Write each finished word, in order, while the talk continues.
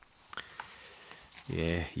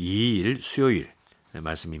2일 수요일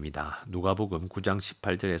말씀입니다. 누가복음 9장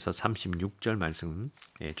 18절에서 36절 말씀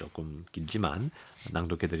조금 길지만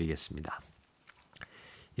낭독해 드리겠습니다.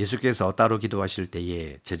 예수께서 따로 기도하실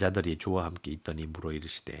때에 제자들이 주와 함께 있더니 물어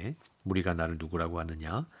이르시되 무리가 나를 누구라고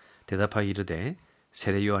하느냐? 대답하여 이르되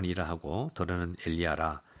세례 요한이라 하고 더러는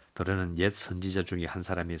엘리야라 더러는 옛 선지자 중에 한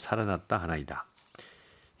사람이 살아났다 하나이다.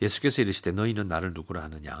 예수께서 이르시되 너희는 나를 누구라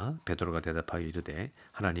하느냐? 베드로가 대답하여 이르되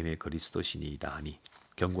하나님의 그리스도시니이다 하니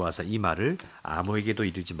경고하사 이 말을 아무에게도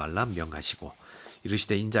이르지 말라 명하시고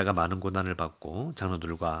이르시되 인자가 많은 고난을 받고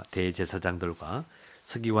장로들과 대제사장들과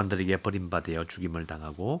서기관들에게 버림받아 죽임을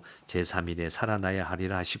당하고 제3일에 살아나야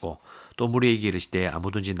하리라 하시고 또 무리에게 이르시되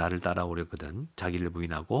아무든지 나를 따라오려거든 자기를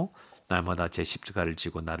부인하고 날마다 제 십자가를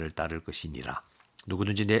지고 나를 따를 것이니라.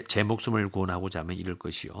 누구든지 제 목숨을 구원하고자 하면 잃을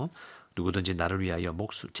것이요 누구든지 나를 위하여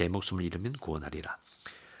제 목숨을 잃으면 구원하리라.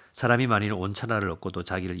 사람이 만일 온 천하를 얻고도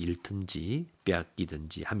자기를 잃든지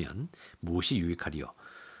빼앗기든지 하면 무엇이 유익하리요?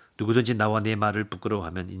 누구든지 나와 내 말을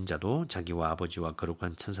부끄러워하면 인자도 자기와 아버지와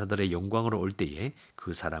거룩한 천사들의 영광으로 올 때에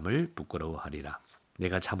그 사람을 부끄러워하리라.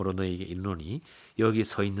 내가 참으로 너에게 이르노니 여기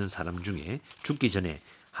서 있는 사람 중에 죽기 전에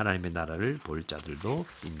하나님의 나라를 볼 자들도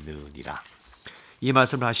있느니라. 이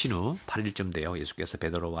말씀을 하신 후 8일쯤 되어 예수께서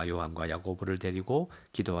베드로와 요한과 야고보를 데리고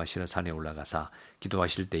기도하시러 산에 올라가사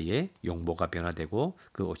기도하실 때에 용모가 변화되고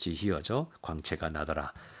그 옷이 휘어져 광채가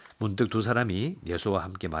나더라. 문득 두 사람이 예수와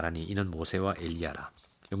함께 말하니 이는 모세와 엘리야라.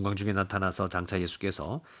 영광 중에 나타나서 장차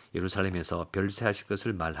예수께서 예루살렘에서 별세하실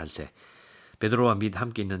것을 말할세. 베드로와 및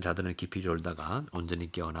함께 있는 자들은 깊이 졸다가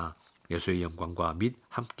온전히 깨어나 예수의 영광과 및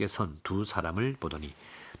함께 선 두 사람을 보더니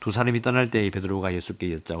두 사람이 떠날 때에 베드로가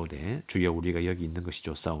예수께 여짜오되 주여 우리가 여기 있는 것이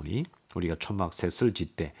좋사오니 우리가 초막 셋을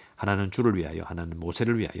짓되 하나는 주를 위하여 하나는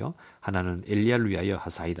모세를 위하여 하나는 엘리야를 위하여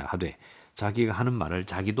하사이다 하되 자기가 하는 말을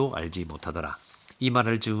자기도 알지 못하더라. 이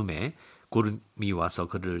말을 즈음에 구름이 와서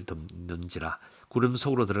그를 덮는지라. 구름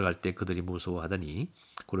속으로 들어갈 때 그들이 무서워하더니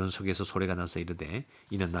구름 속에서 소리가 나서 이르되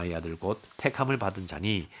이는 나의 아들 곧 택함을 받은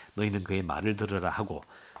자니 너희는 그의 말을 들으라 하고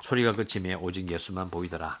소리가 그치매 오직 예수만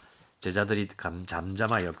보이더라. 제자들이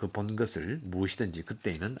잠잠하여 그 본 것을 무엇이든지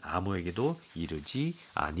그때에는 아무에게도 이르지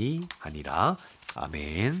아니하니라.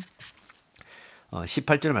 아멘.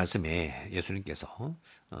 18절 말씀에 예수님께서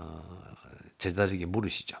제자들에게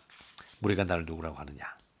물으시죠. 무리가 나를 누구라고 하느냐.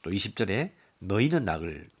 또 20절에 너희는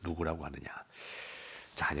나를 누구라고 하느냐.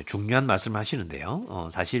 자, 이제 중요한 말씀을 하시는데요.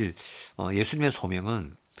 사실 예수님의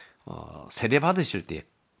소명은 세례 받으실 때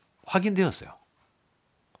확인되었어요.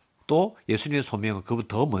 또 예수님의 소명은 그보다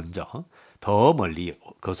더 먼저 더 멀리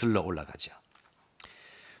거슬러 올라가죠.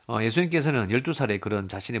 예수님께서는 12살에 그런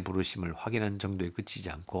자신의 부르심을 확인한 정도에 그치지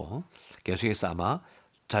않고 계속해서 아마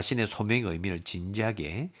자신의 소명의 의미를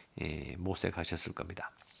진지하게 모색하셨을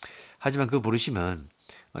겁니다. 하지만 그 부르심은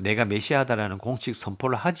내가 메시아다라는 공식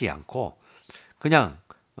선포를 하지 않고 그냥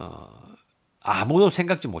아무도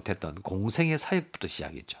생각지 못했던 공생의 사역부터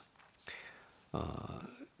시작했죠.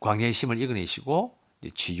 광야의 심을 이겨내시고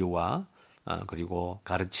치유와 그리고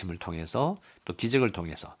가르침을 통해서 또 기적을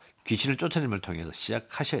통해서 귀신을 쫓아냄을 통해서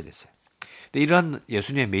시작하셔야 됐어요. 근데 이러한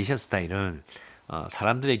예수님의 메시아 스타일은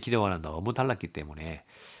사람들의 기대와는 너무 달랐기 때문에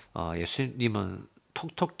예수님은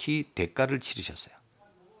톡톡히 대가를 치르셨어요.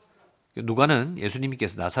 누가는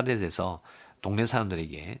예수님께서 나사렛에서 동네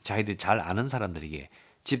사람들에게 자기들이 잘 아는 사람들에게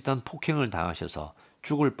집단 폭행을 당하셔서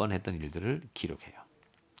죽을 뻔했던 일들을 기록해요.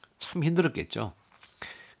 참 힘들었겠죠.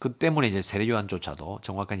 그 때문에 이제 세례 요한조차도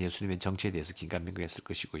정확한 예수님의 정체에 대해서 긴가민가했을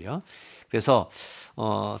것이고요. 그래서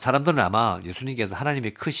사람들은 아마 예수님께서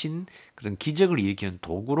하나님의 크신 그런 기적을 일으키는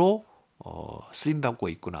도구로 쓰임 받고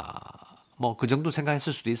있구나. 뭐 그 정도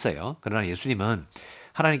생각했을 수도 있어요. 그러나 예수님은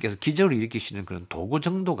하나님께서 기적을 일으키시는 그런 도구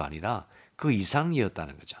정도가 아니라 그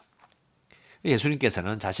이상이었다는 거죠.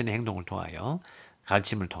 예수님께서는 자신의 행동을 통하여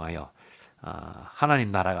가르침을 통하여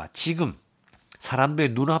하나님 나라가 지금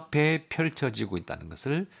사람들의 눈앞에 펼쳐지고 있다는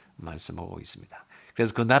것을 말씀하고 있습니다.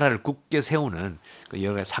 그래서 그 나라를 굳게 세우는 그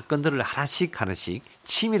여러 가지 사건들을 하나씩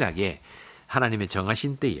치밀하게 하나님의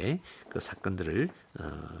정하신 때에 그 사건들을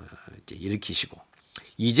이제 일으키시고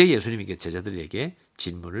이제 예수님에게 제자들에게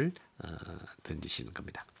질문을 던지시는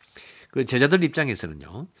겁니다. 그리고 제자들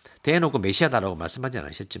입장에서는요. 대놓고 메시아다라고 말씀하지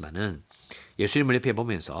않으셨지만은 예수님을 옆에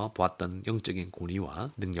보면서 보았던 영적인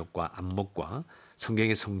권위와 능력과 안목과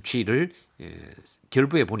성경의 성취를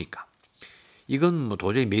결부해 보니까 이건 뭐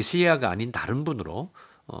도저히 메시아가 아닌 다른 분으로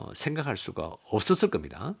생각할 수가 없었을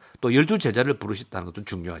겁니다. 또 12제자를 부르셨다는 것도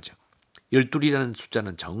중요하죠. 12이라는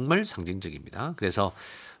숫자는 정말 상징적입니다. 그래서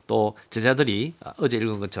또 제자들이 어제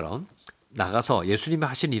읽은 것처럼 나가서 예수님이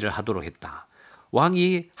하신 일을 하도록 했다.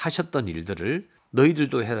 왕이 하셨던 일들을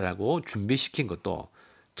너희들도 해라고 준비시킨 것도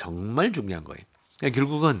정말 중요한 거예요. 그러니까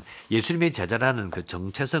결국은 예수님의 제자라는 그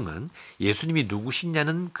정체성은 예수님이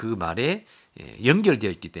누구시냐는 그 말에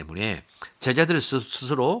연결되어 있기 때문에 제자들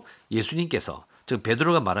스스로 예수님께서, 즉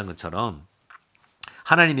베드로가 말한 것처럼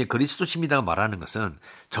하나님의 그리스도십니다가 말하는 것은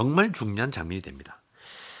정말 중요한 장면이 됩니다.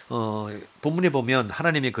 본문에 보면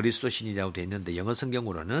하나님의 그리스도신이라고 되어 있는데 영어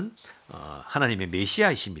성경으로는 하나님의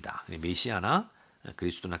메시아이십니다. 메시아나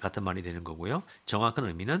그리스도나 같은 말이 되는 거고요. 정확한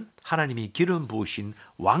의미는 하나님이 기름 부으신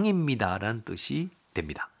왕입니다라는 뜻이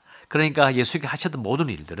됩니다. 그러니까 예수님이 하셨던 모든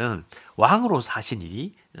일들은 왕으로 사신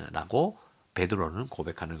일이라고 베드로는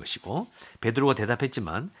고백하는 것이고, 베드로가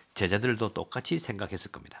대답했지만 제자들도 똑같이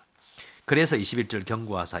생각했을 겁니다. 그래서 21절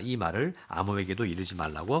경고하사 이 말을 아무에게도 이르지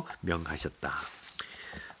말라고 명하셨다.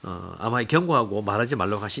 아마 경고하고 말하지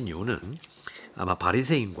말라고 하신 이유는 아마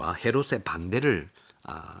바리새인과 헤롯의 반대를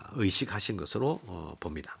의식하신 것으로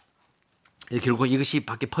봅니다. 결국 이것이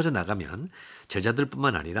밖에 퍼져나가면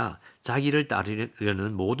제자들뿐만 아니라 자기를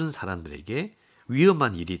따르려는 모든 사람들에게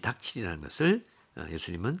위험한 일이 닥치리라는 것을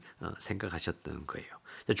예수님은 생각하셨던 거예요.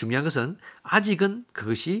 중요한 것은 아직은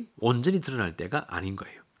그것이 온전히 드러날 때가 아닌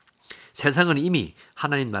거예요. 세상은 이미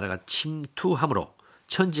하나님 나라가 침투함으로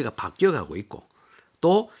천지가 바뀌어가고 있고,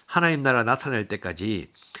 또 하나님 나라가 나타날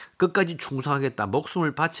때까지 끝까지 충성하겠다,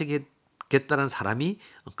 목숨을 바치겠다는 사람이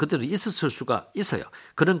그대로 있었을 수가 있어요.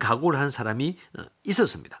 그런 각오를 한 사람이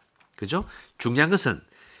있었습니다. 그죠? 중요한 것은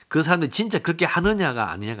그 사람들이 진짜 그렇게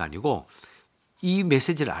하느냐가 아니냐가 아니고, 이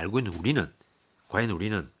메시지를 알고 있는 우리는, 과연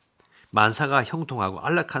우리는 만사가 형통하고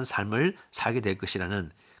안락한 삶을 살게 될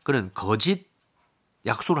것이라는 그런 거짓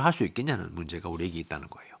약속을 할 수 있겠냐는 문제가 우리에게 있다는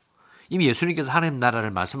거예요. 이미 예수님께서 하나님 나라를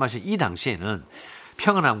말씀하신 이 당시에는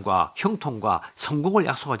평안함과 형통과 성공을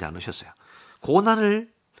약속하지 않으셨어요.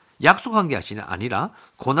 고난을 약속한 게 아니라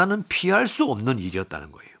고난은 피할 수 없는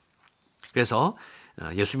일이었다는 거예요. 그래서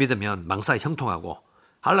예수 믿으면 망사 형통하고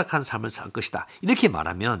안락한 삶을 살 것이다, 이렇게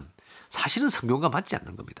말하면 사실은 성경과 맞지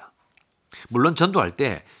않는 겁니다. 물론 전도할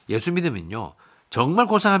때 예수 믿으면요 정말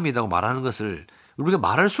고생합니다고 말하는 것을 우리가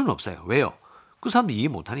말할 수는 없어요. 왜요? 그 사람들이 이해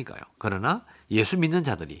못하니까요. 그러나 예수 믿는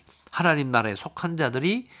자들이, 하나님 나라에 속한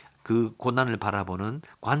자들이 그 고난을 바라보는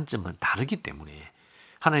관점은 다르기 때문에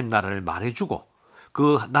하나님 나라를 말해주고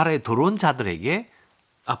그 나라에 들어온 자들에게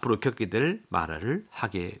앞으로 겪게 될 말을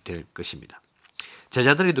하게 될 것입니다.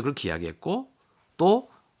 제자들에도 그렇게 이야기했고 또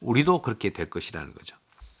우리도 그렇게 될 것이라는 거죠.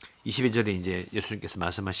 22절에 이제 예수님께서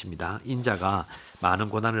말씀하십니다. 인자가 많은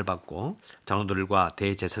고난을 받고 장로들과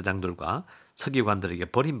대제사장들과 서기관들에게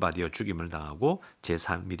버림받아 죽임을 당하고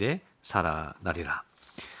제3일에 살아나리라.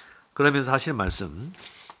 그러면서 하시는 말씀,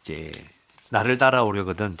 이제 나를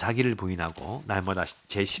따라오려거든 자기를 부인하고 날마다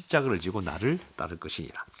제 십자가를 지고 나를 따를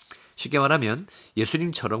것이니라. 쉽게 말하면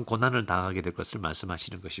예수님처럼 고난을 당하게 될 것을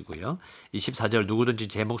말씀하시는 것이고요. 24절, 누구든지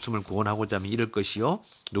제 목숨을 구원하고자 하면 잃을 것이요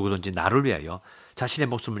누구든지 나를 위하여 자신의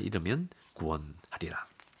목숨을 잃으면 구원하리라.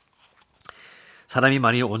 사람이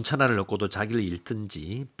만일 온 천하를 얻고도 자기를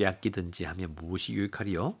잃든지 빼앗기든지 하면 무엇이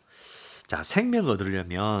유익하리요? 자, 생명을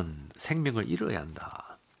얻으려면 생명을 잃어야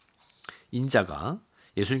한다. 인자가,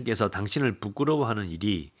 예수님께서 당신을 부끄러워하는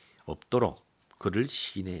일이 없도록 그를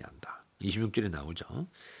시인해야 한다. 26절에 나오죠.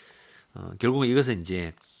 결국은 이것은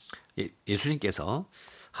이제 예수님께서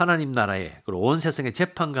하나님 나라에, 그리고 온 세상의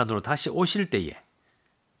재판관으로 다시 오실 때에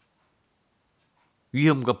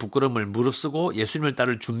위험과 부끄러움을 무릅쓰고 예수님을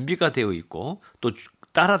따를 준비가 되어 있고 또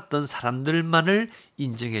따랐던 사람들만을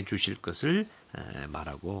인정해 주실 것을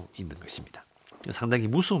말하고 있는 것입니다. 상당히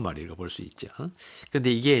무서운 말이라고 볼 수 있죠.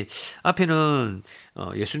 그런데 이게 앞에는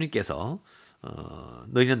예수님께서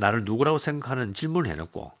너희는 나를 누구라고 생각하는 질문을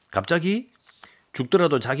해놓고 갑자기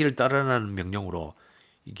죽더라도 자기를 따르라는 명령으로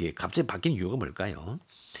이게 갑자기 바뀐 이유가 뭘까요?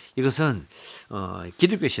 이것은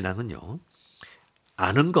기독교 신앙은요,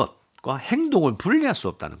 아는 것과 행동을 분리할 수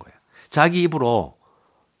없다는 거예요. 자기 입으로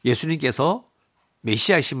예수님께서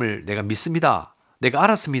메시아이심을 내가 믿습니다, 내가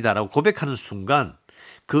알았습니다라고 고백하는 순간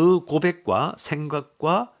그 고백과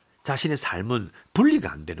생각과 자신의 삶은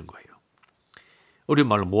분리가 안 되는 거예요. 어려운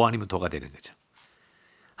말로 뭐 아니면 도가 되는 거죠.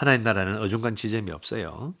 하나님 나라는 어중간 지점이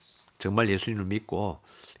없어요. 정말 예수님을 믿고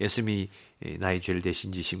예수님이 나의 죄를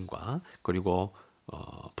대신 지심과 그리고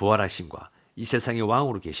부활하심과 이 세상의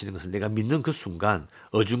왕으로 계시는 것을 내가 믿는 그 순간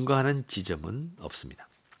어중간한 지점은 없습니다.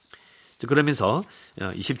 그러면서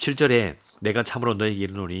 27절에 내가 참으로 너에게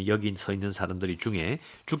이르노니 여기 서 있는 사람들이 중에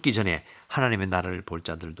죽기 전에 하나님의 나라를 볼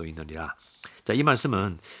자들도 있느니라. 자, 이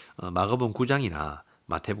말씀은 마가복음 9장이나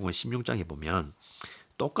마태복음 16장에 보면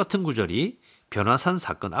똑같은 구절이 변화산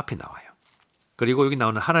사건 앞에 나와요. 그리고 여기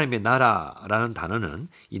나오는 하나님의 나라라는 단어는,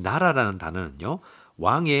 이 나라라는 단어는요,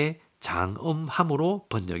 왕의 장엄함으로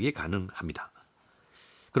번역이 가능합니다.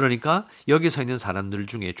 그러니까 여기 서 있는 사람들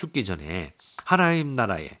중에 죽기 전에 하나님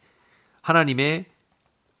나라에 하나님의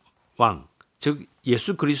왕, 즉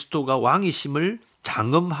예수 그리스도가 왕이심을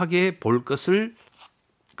장엄하게 볼 것을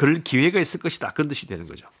그럴 기회가 있을 것이다. 그런 뜻이 되는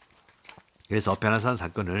거죠. 그래서 변화산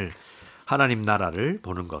사건을 하나님 나라를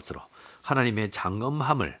보는 것으로 하나님의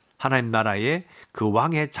장엄함을, 하나님 나라의 그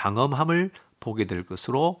왕의 장엄함을 보게 될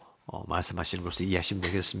것으로 말씀하시는 것을 이해하시면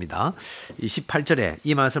되겠습니다. 28절에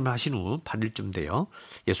이 말씀을 하신 후 8일쯤 돼요.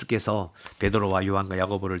 예수께서 베드로와 요한과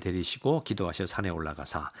야고보를 데리시고 기도하셔 산에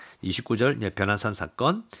올라가사 29절 변화산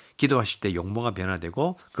사건 기도하실 때 용모가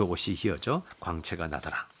변화되고 그 옷이 휘어져 광채가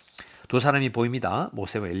나더라. 두 사람이 보입니다.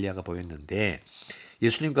 모세와 엘리야가 보였는데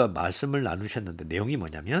예수님과 말씀을 나누셨는데 내용이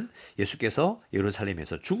뭐냐면 예수께서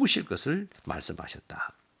예루살렘에서 죽으실 것을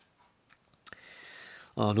말씀하셨다.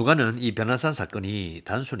 누가는 이 변화산 사건이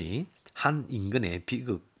단순히 한 인근의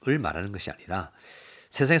비극을 말하는 것이 아니라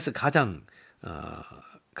세상에서 가장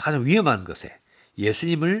위험한 것에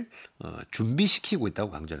예수님을 준비시키고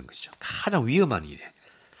있다고 강조하는 것이죠. 가장 위험한 일에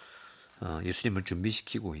예수님을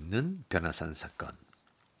준비시키고 있는 변화산 사건.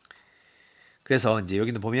 그래서 이제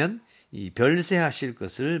여기는 보면 이 별세하실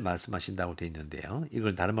것을 말씀하신다고 되어 있는데요.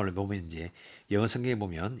 이걸 다른 말로 보면 이제 영어 성경에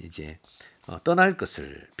보면 이제 떠날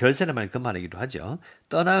것을 별세란 말이 그 말이기도 하죠.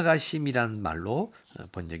 떠나가심이란 말로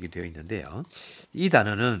번역이 되어 있는데요. 이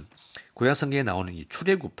단어는 구약 성경에 나오는 이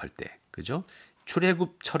출애굽할 때, 그죠?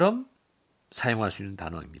 출애굽처럼 사용할 수 있는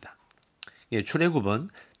단어입니다. 예, 출애굽은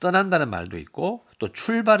떠난다는 말도 있고 또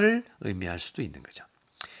출발을 의미할 수도 있는 거죠.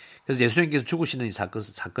 그래서 예수님께서 죽으시는 이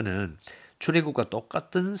사건은 출애굽과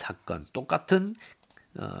똑같은 사건, 똑같은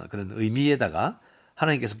그런 의미에다가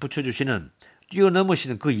하나님께서 붙여주시는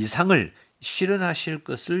뛰어넘으시는 그 이상을 실현하실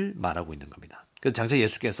것을 말하고 있는 겁니다. 그래서 장차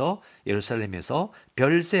예수께서 예루살렘에서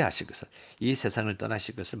별세하실 것을, 이 세상을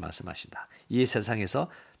떠나실 것을 말씀하신다. 이 세상에서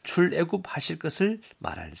출애굽하실 것을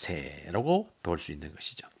말할 세라고 볼 수 있는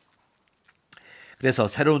것이죠. 그래서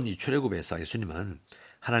새로운 이 출애굽에서 예수님은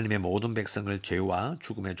하나님의 모든 백성을 죄와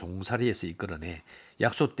죽음의 종살이에서 이끌어내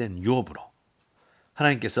약속된 유업으로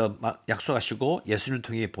하나님께서 약속하시고 예수님을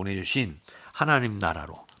통해 보내주신 하나님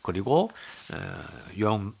나라로, 그리고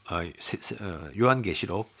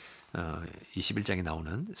요한계시록 21장에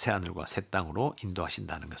나오는 새하늘과 새 땅으로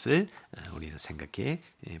인도하신다는 것을 우리는 생각해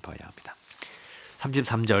봐야 합니다.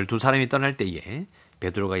 33절 두 사람이 떠날 때에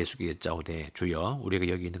베드로가 예수께 여짜오되 주여 우리가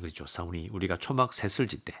여기 있는 것이 좋사오니 우리가 초막 셋을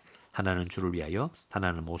짓되 하나는 주를 위하여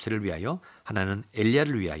하나는 모세를 위하여 하나는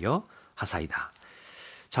엘리야를 위하여 하사이다.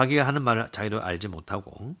 자기가 하는 말을 자기도 알지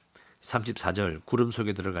못하고 34절 구름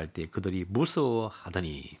속에 들어갈 때 그들이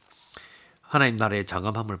무서워하더니 하나님 나라의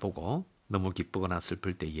장엄함을 보고 너무 기쁘거나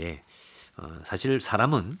슬플 때에 사실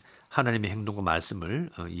사람은 하나님의 행동과 말씀을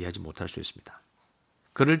이해하지 못할 수 있습니다.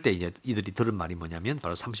 그럴 때 이제 이들이 들은 말이 뭐냐면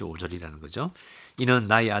바로 35절이라는 거죠. 이는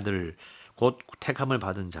나의 아들 곧 택함을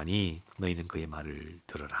받은 자니 너희는 그의 말을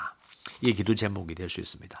들으라. 이게 기도 제목이 될 수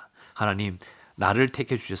있습니다. 하나님 나를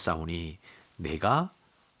택해 주셨사오니 내가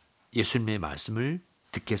예수님의 말씀을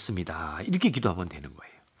듣겠습니다. 이렇게 기도하면 되는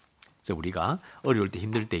거예요. 그래서 우리가 어려울 때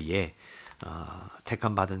힘들 때에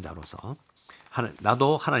택함 받은 자로서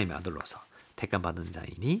나도 하나님의 아들로서 택함 받은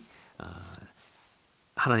자이니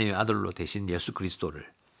하나님의 아들로 되신 예수 그리스도를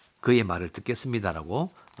그의 말을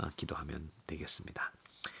듣겠습니다라고 기도하면 되겠습니다.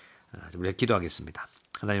 우리가 기도하겠습니다.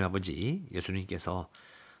 하나님 아버지, 예수님께서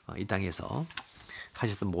이 땅에서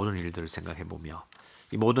하셨던 모든 일들을 생각해 보며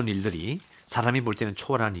이 모든 일들이 사람이 볼 때는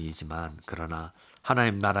초월한 일이지만 그러나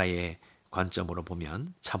하나님 나라의 관점으로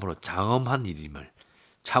보면 참으로 장엄한 일임을,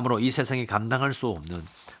 참으로 이 세상에 감당할 수 없는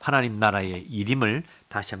하나님 나라의 일임을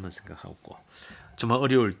다시 한번 생각하고 정말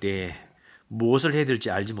어려울 때 무엇을 해야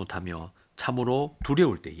될지 알지 못하며 참으로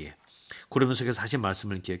두려울 때에 구름 속에서 하신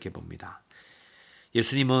말씀을 기억해 봅니다.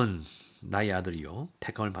 예수님은 나의 아들이요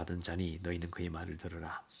택함을 받은 자니 너희는 그의 말을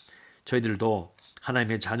들으라. 저희들도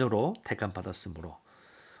하나님의 자녀로 택함 받았으므로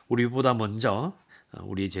우리보다 먼저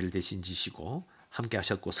우리의 죄를 대신 지시고 함께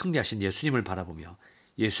하셨고 승리하신 예수님을 바라보며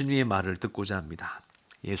예수님의 말을 듣고자 합니다.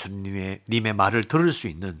 예수님의 말을 들을 수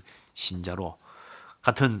있는 신자로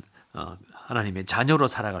같은 하나님의 자녀로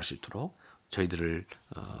살아갈 수 있도록 저희들을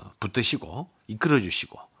붙드시고 이끌어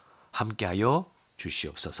주시고 함께하여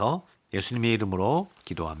주시옵소서. 예수님의 이름으로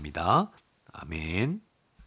기도합니다. 아멘.